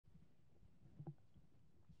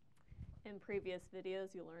In previous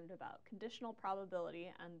videos, you learned about conditional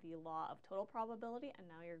probability and the law of total probability, and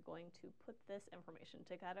now you're going to put this information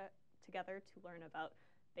together to learn about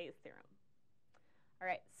Bayes' theorem. All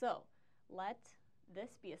right, so let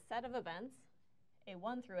this be a set of events,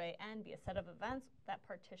 A1 through AN be a set of events that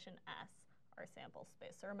partition S, our sample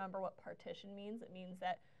space. So remember what partition means. It means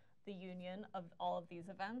that the union of all of these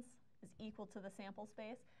events is equal to the sample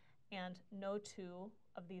space, and no two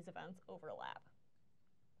of these events overlap.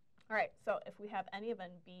 All right, so if we have any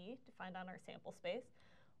event B defined on our sample space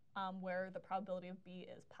where the probability of B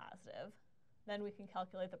is positive, then we can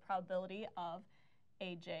calculate the probability of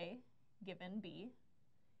AJ given B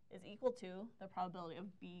is equal to the probability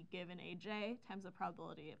of B given AJ times the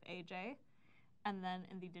probability of AJ. And then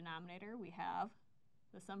in the denominator, we have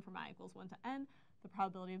the sum from I equals 1 to n, the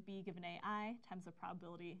probability of B given AI times the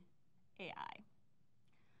probability AI.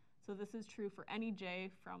 So this is true for any j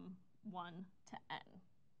from 1 to n.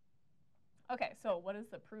 Okay, so what is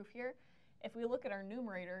the proof here? If we look at our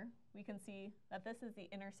numerator, we can see that this is the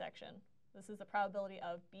intersection. This is the probability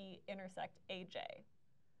of B intersect AJ.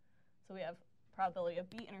 So we have probability of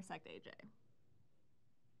B intersect AJ.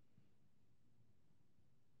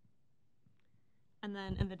 And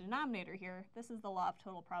then in the denominator here, this is the law of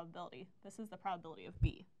total probability. This is the probability of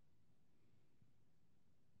B.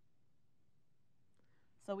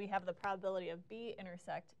 So we have the probability of B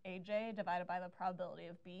intersect AJ divided by the probability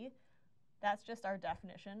of B. That's just our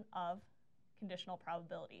definition of conditional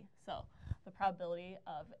probability. So the probability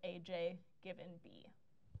of AJ given B.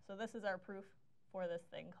 So this is our proof for this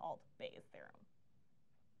thing called Bayes' theorem.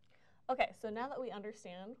 Okay, so now that we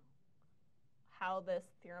understand how this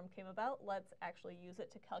theorem came about, let's actually use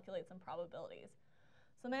it to calculate some probabilities.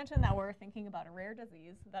 So imagine that we're thinking about a rare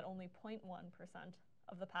disease that only 0.1%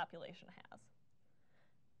 of the population has.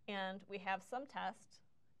 And we have some test,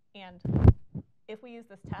 and if we use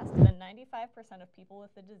this test, then 95% of people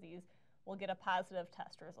with the disease will get a positive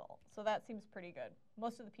test result. So that seems pretty good.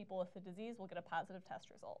 Most of the people with the disease will get a positive test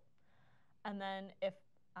result. And then if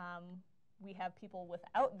we have people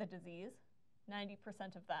without the disease, 90%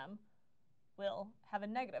 of them will have a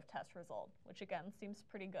negative test result, which again seems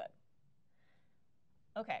pretty good.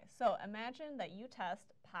 Okay, so imagine that you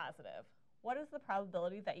test positive. What is the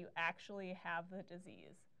probability that you actually have the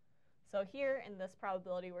disease? So here in this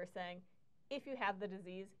probability, we're saying if you have the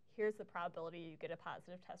disease, here's the probability you get a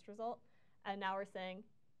positive test result. And now we're saying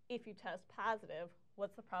if you test positive,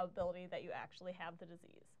 what's the probability that you actually have the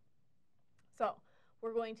disease? So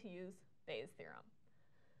we're going to use Bayes' theorem.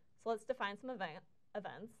 So let's define some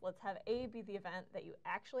events. Let's have A be the event that you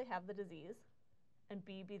actually have the disease, and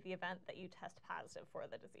B be the event that you test positive for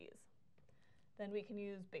the disease. Then we can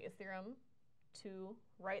use Bayes' theorem to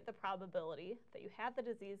write the probability that you have the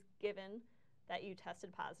disease given that you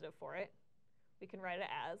tested positive for it. We can write it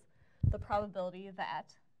as the probability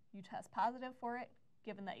that you test positive for it,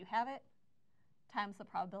 given that you have it, times the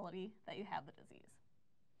probability that you have the disease.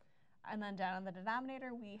 And then down in the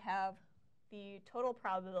denominator, we have the total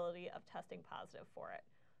probability of testing positive for it.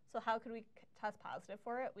 So how could we test positive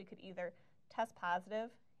for it? We could either test positive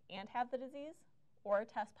and have the disease, or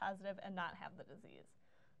test positive and not have the disease.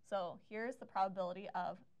 So here's the probability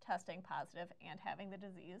of testing positive and having the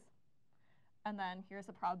disease. And then here's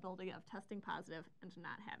the probability of testing positive and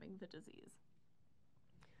not having the disease.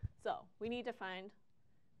 So we need to find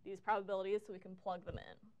these probabilities so we can plug them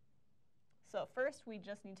in. So first, we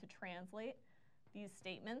just need to translate these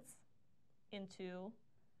statements into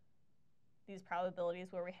these probabilities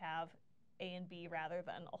where we have A and B rather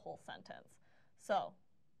than a whole sentence. So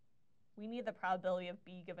we need the probability of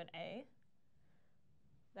B given A.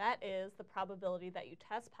 That is the probability that you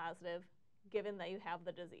test positive given that you have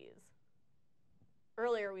the disease.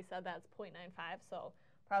 Earlier we said that's 0.95, so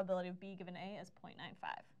probability of B given A is 0.95.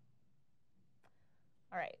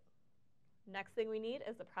 All right. Next thing we need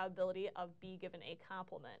is the probability of B given A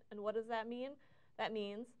complement. And what does that mean? That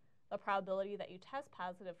means the probability that you test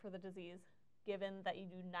positive for the disease given that you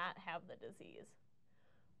do not have the disease.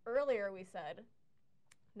 Earlier we said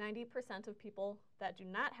 90% of people that do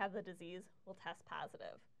not have the disease will test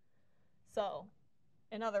positive. So,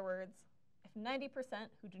 in other words, if 90%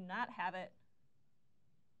 who do not have it,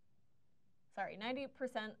 90%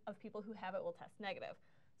 of people who have it will test negative.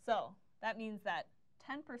 So that means that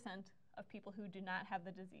 10% of people who do not have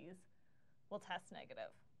the disease will test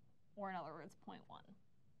negative, or in other words, 0.1.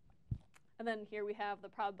 And then here we have the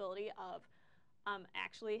probability of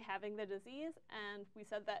actually having the disease, and we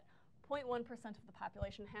said that 0.1% of the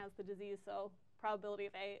population has the disease, so probability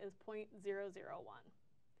of A is 0.001.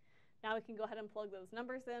 Now we can go ahead and plug those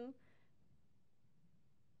numbers in,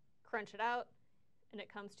 crunch it out, and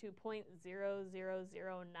it comes to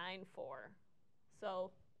 0.00094.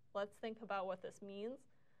 So let's think about what this means.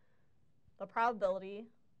 The probability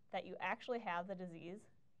that you actually have the disease,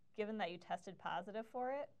 given that you tested positive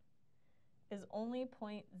for it, is only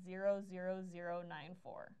 0.00094.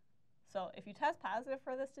 So if you test positive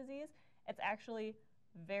for this disease, it's actually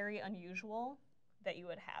very unusual that you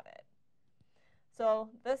would have it. So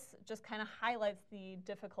this just kind of highlights the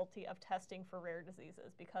difficulty of testing for rare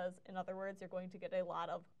diseases because, in other words, you're going to get a lot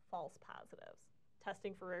of false positives.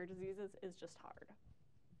 Testing for rare diseases is just hard.